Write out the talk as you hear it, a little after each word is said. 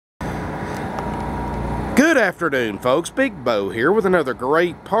Good afternoon, folks. Big Bo here with another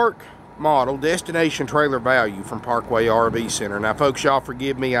great park model destination trailer value from Parkway RV Center. Now, folks, y'all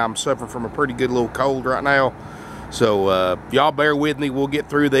forgive me. I'm suffering from a pretty good little cold right now. So, y'all bear with me. We'll get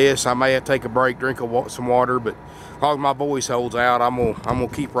through this. I may have to take a break, drink some water, but as long as my voice holds out, I'm gonna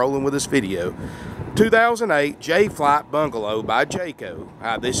keep rolling with this video. 2008 J-Flight Bungalow by Jayco.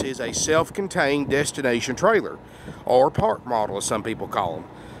 This is a self-contained destination trailer, or park model as some people call them.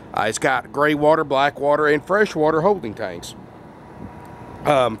 It's got gray water, black water, and freshwater holding tanks.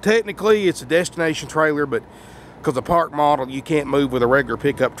 Technically, it's a destination trailer, but because a park model, you can't move with a regular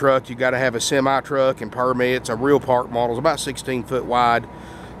pickup truck. You got to have a semi-truck and permits. A real park model is about 16 foot wide.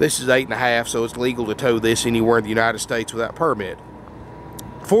 This is 8.5, so it's legal to tow this anywhere in the United States without permit.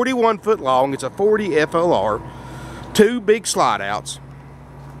 41 foot long. It's a 40 FLR, 2 big slide outs.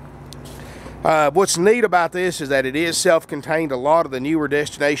 What's neat about this is that it is self-contained. A lot of the newer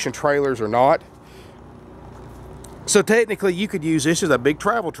destination trailers are not. So technically you could use this as a big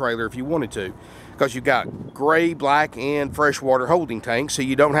travel trailer if you wanted to, because you've got gray, black, and freshwater holding tanks, so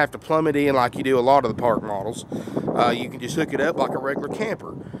you don't have to plumb it in like you do a lot of the park models. You can just hook it up like a regular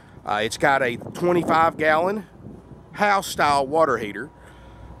camper. It's got a 25-gallon house-style water heater.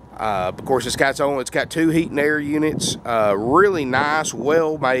 Of course, it's got 2 heat and air units. Really nice,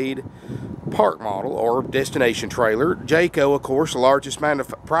 well-made park model or destination trailer. Jayco, of course, the largest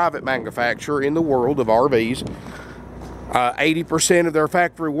private manufacturer in the world of RVs. 80% of their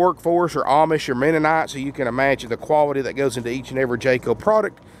factory workforce are Amish or Mennonite, so you can imagine the quality that goes into each and every Jayco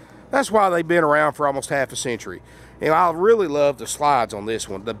product. That's why they've been around for almost half a century. And I really love the slides on this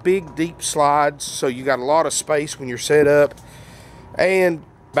one. The big, deep slides, so you got a lot of space when you're set up. And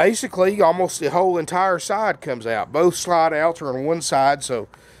basically, almost the whole entire side comes out. Both slide outs are on one side, so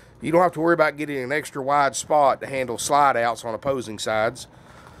you don't have to worry about getting an extra wide spot to handle slide outs on opposing sides.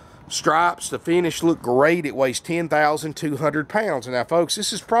 Stripes, the finish look great. It weighs 10,200 pounds. And now, folks,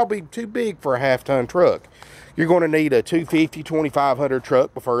 this is probably too big for a half-ton truck. You're going to need a 250, 2500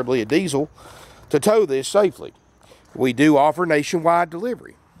 truck, preferably a diesel, to tow this safely. We do offer nationwide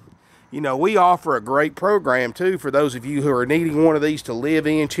delivery. You know, we offer a great program, too, for those of you who are needing one of these to live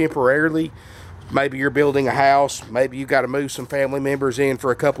in temporarily. Maybe you're building a house. Maybe you've got to move some family members in for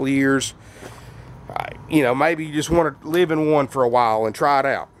a couple of years. You know, maybe you just want to live in one for a while and try it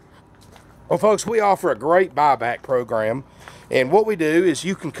out. Well, folks, we offer a great buyback program. And what we do is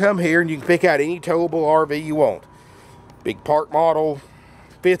you can come here and you can pick out any towable RV you want. Big park model,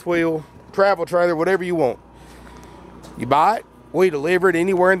 fifth wheel, travel trailer, whatever you want. You buy it. We deliver it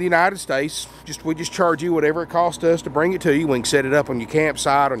anywhere in the United States. We just charge you whatever it costs us to bring it to you. We can set it up on your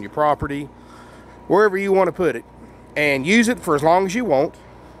campsite, on your property, wherever you want to put it, and use it for as long as you want.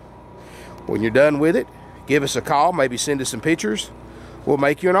 When you're done with it, give us a call, maybe send us some pictures. We'll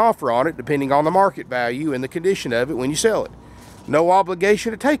make you an offer on it depending on the market value and the condition of it when you sell it. No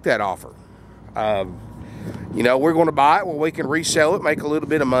obligation to take that offer. You know, we're going to buy it where we can resell it, make a little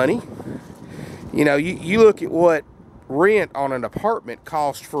bit of money. You know, you look at what rent on an apartment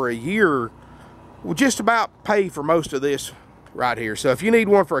costs for a year, will just about pay for most of this right here. So if you need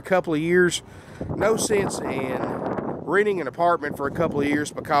one for a couple of years, no sense in renting an apartment for a couple of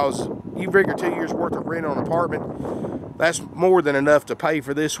years, because you figure 2 years worth of rent on an apartment, that's more than enough to pay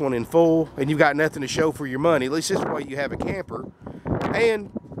for this one in full, and you've got nothing to show for your money. At least this way you have a camper,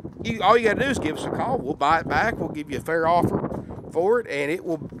 and all you got to do is give us a call. We'll buy it back. We'll give you a fair offer for it,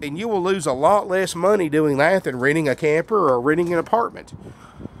 and you will lose a lot less money doing that than renting a camper or renting an apartment.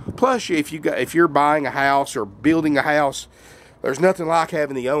 Plus, if you're buying a house or building a house, there's nothing like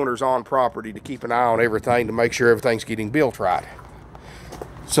having the owners on property to keep an eye on everything to make sure everything's getting built right.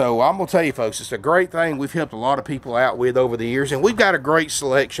 So I'm going to tell you, folks, it's a great thing we've helped a lot of people out with over the years, and we've got a great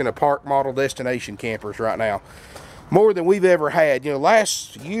selection of park model destination campers right now. More than we've ever had. You know,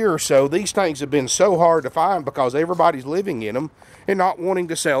 last year or so, these things have been so hard to find because everybody's living in them and not wanting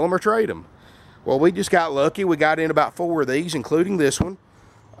to sell them or trade them. Well, we just got lucky. We got in about 4 of these, including this one.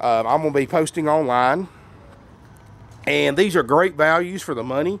 I'm going to be posting online. And these are great values for the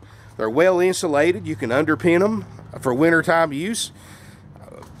money. They're well insulated. You can underpin them for wintertime use.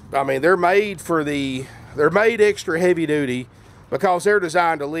 I mean, they're made extra heavy duty because they're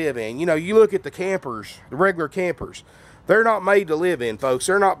designed to live in. You know, you look at the campers, the regular campers, they're not made to live in, folks.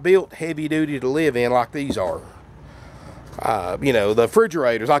 They're not built heavy duty to live in like these are. You know, the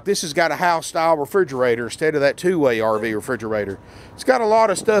refrigerators, like this has got a house style refrigerator instead of that 2-way RV refrigerator. It's got a lot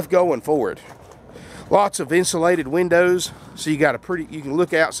of stuff going for it. Lots of insulated windows, so you can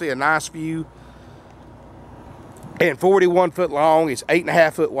look out, see a nice view. And 41 foot long, it's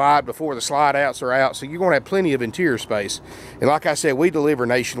 8.5 foot wide before the slide outs are out, so you're going to have plenty of interior space. And like I said, we deliver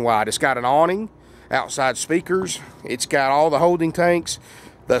nationwide. It's got an awning, outside speakers. It's got all the holding tanks.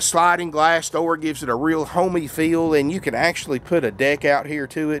 The sliding glass door gives it a real homey feel, and you can actually put a deck out here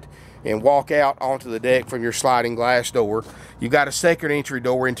to it and walk out onto the deck from your sliding glass door. You've got a second entry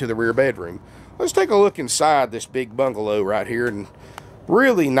door into the rear bedroom. Let's take a look inside this big bungalow right here, and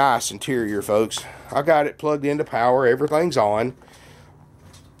really nice interior, folks. I got it plugged into power. Everything's on.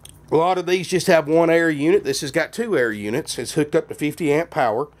 A lot of these just have one air unit. This has got 2 air units. It's hooked up to 50 amp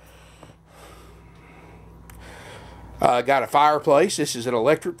power. Got a fireplace. This is an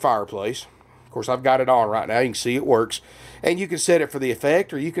electric fireplace. Of course, I've got it on right now. You can see it works. And you can set it for the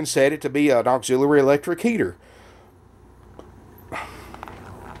effect, or you can set it to be an auxiliary electric heater.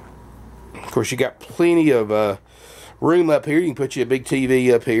 Of course, you got plenty of room up here. You can put you a big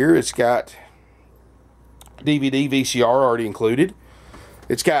TV up here. It's got DVD, VCR already included.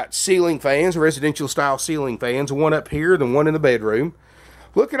 It's got ceiling fans, residential style ceiling fans, one up here, then one in the bedroom.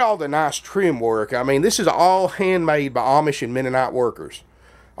 Look at all the nice trim work. I mean, this is all handmade by Amish and Mennonite workers.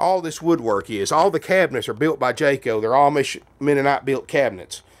 All this woodwork is. All the cabinets are built by Jayco. They're Amish Mennonite built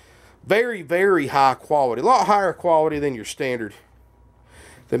cabinets. Very, very high quality. A lot higher quality than your standard,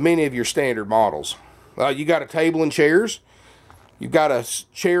 than many of your standard models. You got a table and chairs. You've got a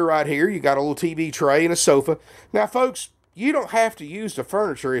chair right here. You got a little TV tray and a sofa. Now, folks, you don't have to use the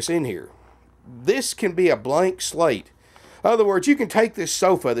furniture that's in here. This can be a blank slate. In other words, you can take this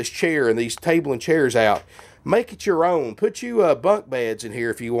sofa, this chair, and these table and chairs out, make it your own. Put you bunk beds in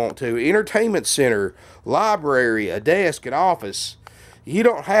here if you want to. Entertainment center, library, a desk, an office. You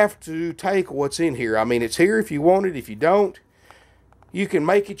don't have to take what's in here. I mean, it's here if you want it. If you don't, you can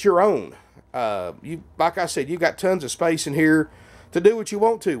make it your own. Like I said, you've got tons of space in here to do what you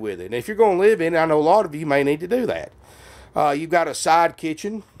want to with it. And if you're going to live in it, I know a lot of you may need to do that. You've got a side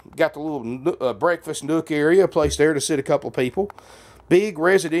kitchen. Got the little breakfast nook area, a place there to sit a couple people. Big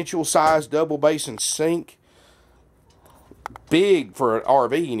residential size double basin sink. Big for an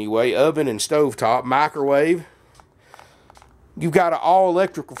RV anyway. Oven and stovetop. Microwave. You've got an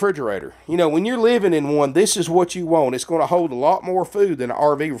all-electric refrigerator. You know, when you're living in one, this is what you want. It's going to hold a lot more food than an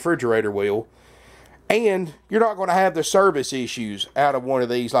RV refrigerator will. And you're not going to have the service issues out of one of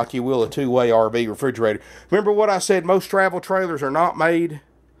these like you will a 2-way RV refrigerator. Remember what I said, most travel trailers are not made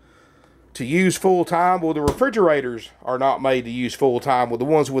to use full-time. Well, the refrigerators are not made to use full-time. Well, the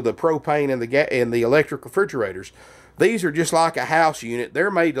ones with the propane and the electric refrigerators. These are just like a house unit. They're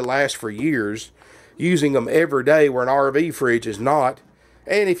made to last for years, using them every day, where an RV fridge is not.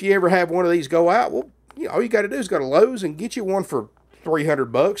 And if you ever have one of these go out, well, you know, all you got to do is go to Lowe's and get you one for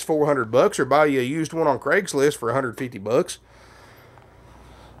 $300, $400, or buy you a used one on Craigslist for $150.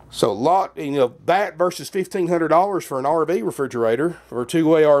 So that versus $1,500 for an RV refrigerator, or a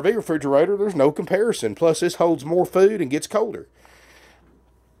 2-way RV refrigerator, there's no comparison. Plus, this holds more food and gets colder.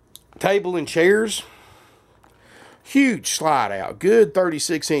 Table and chairs, huge slide out, good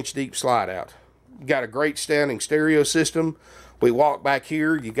 36-inch deep slide out. Got a great standing stereo system. We walk back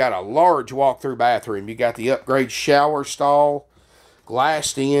here, you got a large walk-through bathroom. You got the upgrade shower stall,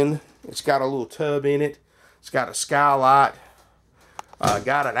 glassed in. It's got a little tub in it. It's got a skylight.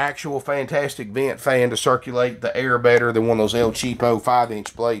 Got an actual fantastic vent fan to circulate the air better than one of those El Cheapo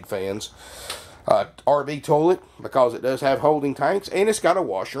 5-inch blade fans. RV toilet, because it does have holding tanks, and it's got a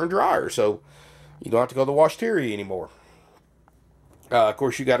washer and dryer, so you don't have to go to the washteria anymore. Of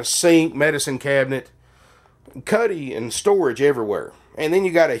course, you got a sink, medicine cabinet, cuddy, and storage everywhere. And then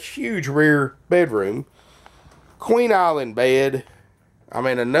you got a huge rear bedroom, Queen Island bed. I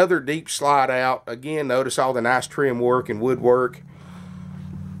mean, another deep slide out. Again, notice all the nice trim work and woodwork.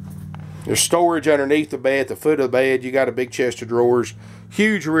 There's storage underneath the bed, at the foot of the bed. You got a big chest of drawers.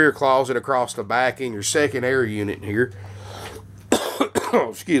 Huge rear closet across the back in your second air unit here.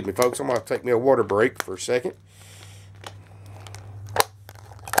 Excuse me, folks. I'm going to take me a water break for a second.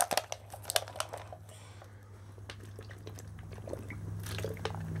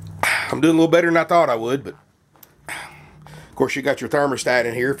 I'm doing a little better than I thought I would, but of course you got your thermostat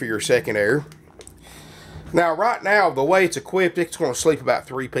in here for your second air. Now, right now, the way it's equipped, it's going to sleep about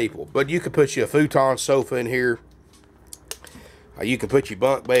 3 people. But you could put you a futon sofa in here. You can put your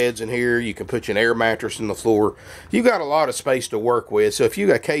bunk beds in here. You can put you an air mattress in the floor. You've got a lot of space to work with. So if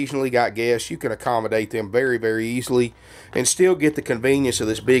you occasionally got guests, you can accommodate them very, very easily and still get the convenience of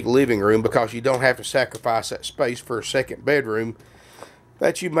this big living room, because you don't have to sacrifice that space for a second bedroom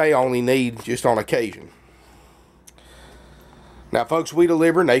that you may only need just on occasion. Now, folks, we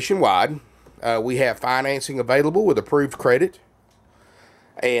deliver nationwide. We have financing available with approved credit.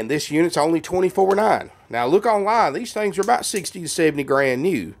 And this unit's only $24,900. Now, look online. These things are about 60 to 70 grand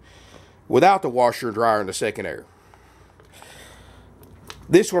new without the washer and dryer and the second air.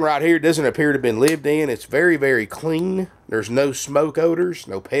 This one right here doesn't appear to have been lived in. It's very, very clean. There's no smoke odors,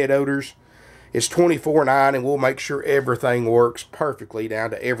 no pet odors. It's 24/9, and we'll make sure everything works perfectly down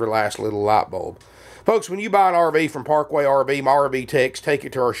to every last little light bulb. Folks, when you buy an RV from Parkway RV, my RV techs take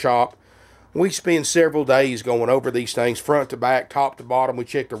it to our shop. We spend several days going over these things front to back, top to bottom. We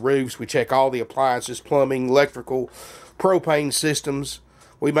check the roofs. We check all the appliances, plumbing, electrical, propane systems.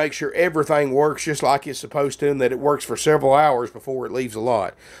 We make sure everything works just like it's supposed to and that it works for several hours before it leaves the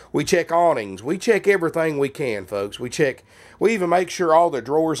lot. We check awnings. We check everything we can, folks. We even make sure all the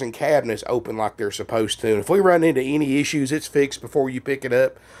drawers and cabinets open like they're supposed to. And if we run into any issues, it's fixed before you pick it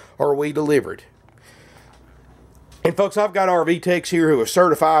up or we deliver it. And folks, I've got RV techs here who are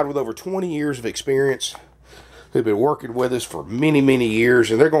certified with over 20 years of experience, who've been working with us for many, many years,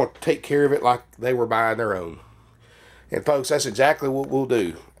 and they're going to take care of it like they were buying their own. And folks, that's exactly what we'll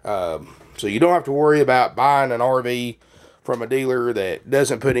do. So you don't have to worry about buying an RV from a dealer that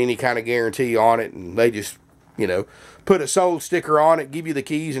doesn't put any kind of guarantee on it, and they just, you know, put a sold sticker on it, give you the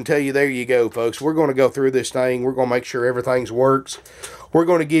keys, and tell you, there you go, folks. We're going to go through this thing. We're going to make sure everything works. We're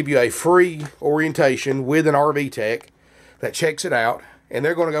going to give you a free orientation with an RV tech that checks it out, and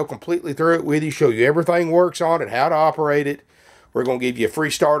they're going to go completely through it with you, show you everything works on it, how to operate it. We're going to give you a free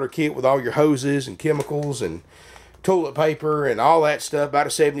starter kit with all your hoses and chemicals and toilet paper and all that stuff, about a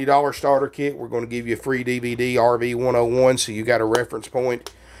 $70 starter kit. We're going to give you a free DVD, RV 101, so you got a reference point.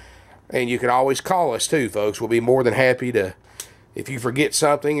 And you can always call us too, folks. We'll be more than happy to, if you forget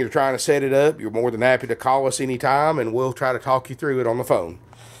something, you're trying to set it up, you're more than happy to call us anytime, and we'll try to talk you through it on the phone.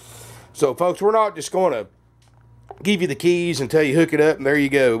 So, folks, we're not just going to give you the keys and tell you hook it up and there you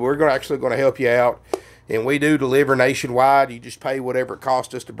go. We're actually going to help you out. And we do deliver nationwide. You just pay whatever it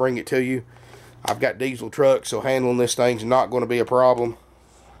costs us to bring it to you. I've got diesel trucks, so handling this thing's not going to be a problem.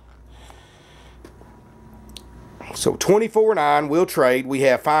 So 24/9, we'll trade. We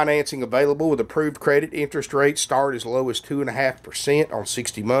have financing available with approved credit. Interest rates start as low as 2.5% on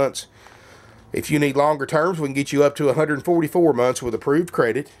 60 months. If you need longer terms, we can get you up to 144 months with approved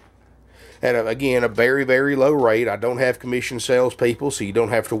credit. At, again, a very, very low rate. I don't have commission salespeople, so you don't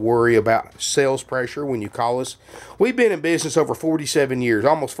have to worry about sales pressure when you call us. We've been in business over 47 years,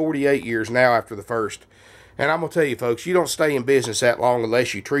 almost 48 years now after the first. And I'm going to tell you, folks, you don't stay in business that long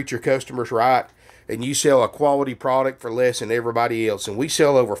unless you treat your customers right and you sell a quality product for less than everybody else. And we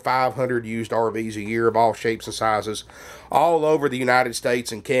sell over 500 used RVs a year of all shapes and sizes all over the United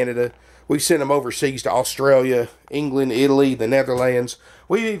States and Canada. We send them overseas to Australia, England, Italy, the Netherlands.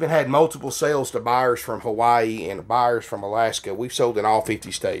 We've even had multiple sales to buyers from Hawaii and buyers from Alaska. We've sold in all 50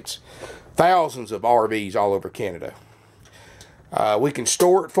 states. Thousands of RVs all over Canada. We can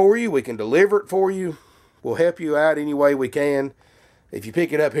store it for you. We can deliver it for you. We'll help you out any way we can. If you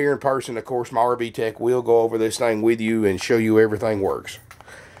pick it up here in person, of course, my RV tech will go over this thing with you and show you everything works.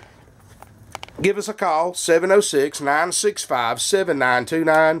 Give us a call,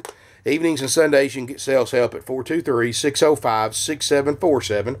 706-965-7929. Evenings and Sundays, you can get sales help at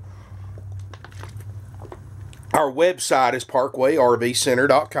 423-605-6747. Our website is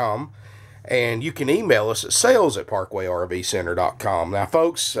parkwayrvcenter.com, and you can email us at sales@parkwayrvcenter.com. Now,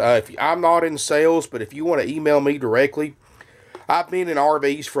 folks, I'm not in sales, but if you want to email me directly, I've been in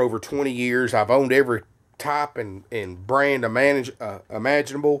RVs for over 20 years. I've owned every type and brand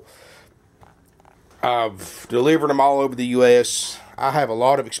imaginable. I've delivered them all over the U.S. I have a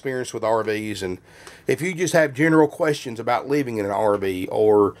lot of experience with RVs, and if you just have general questions about living in an RV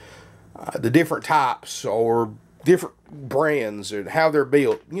or the different types or different brands and how they're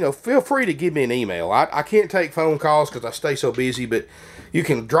built, you know, feel free to give me an email. I can't take phone calls because I stay so busy, but you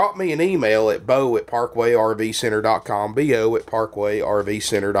can drop me an email at bo@parkwayrvcenter.com,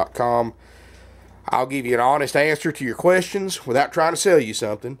 bo@parkwayrvcenter.com. I'll give you an honest answer to your questions without trying to sell you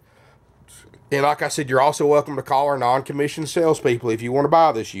something. And like I said, you're also welcome to call our non-commissioned salespeople if you want to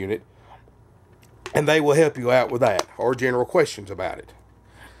buy this unit, and they will help you out with that or general questions about it.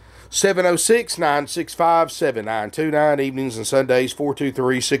 706-965-7929, evenings and Sundays,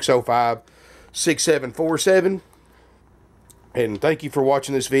 423-605-6747. And thank you for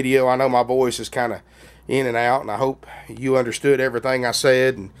watching this video. I know my voice is kind of in and out, and I hope you understood everything I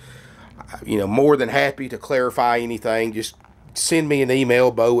said. And, you know, more than happy to clarify anything. Just send me an email,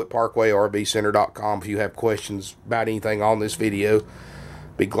 bo@parkwayrvcenter.com, if you have questions about anything on this video.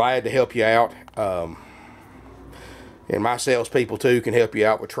 Be glad to help you out. And my salespeople, too, can help you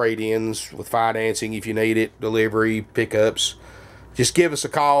out with trade-ins, with financing if you need it, delivery, pickups. Just give us a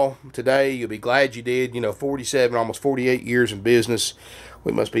call today. You'll be glad you did. You know, 47, almost 48 years in business.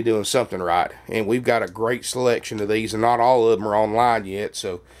 We must be doing something right. And we've got a great selection of these, and not all of them are online yet.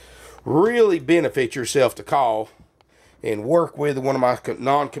 So really benefit yourself to call. and work with one of my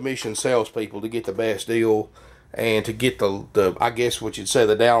non-commissioned salespeople to get the best deal and to get the I guess what you'd say,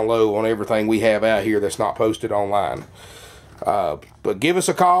 the down low on everything we have out here that's not posted online. But give us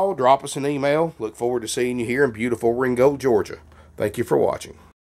a call, drop us an email. Look forward to seeing you here in beautiful Ringgold, Georgia. Thank you for watching.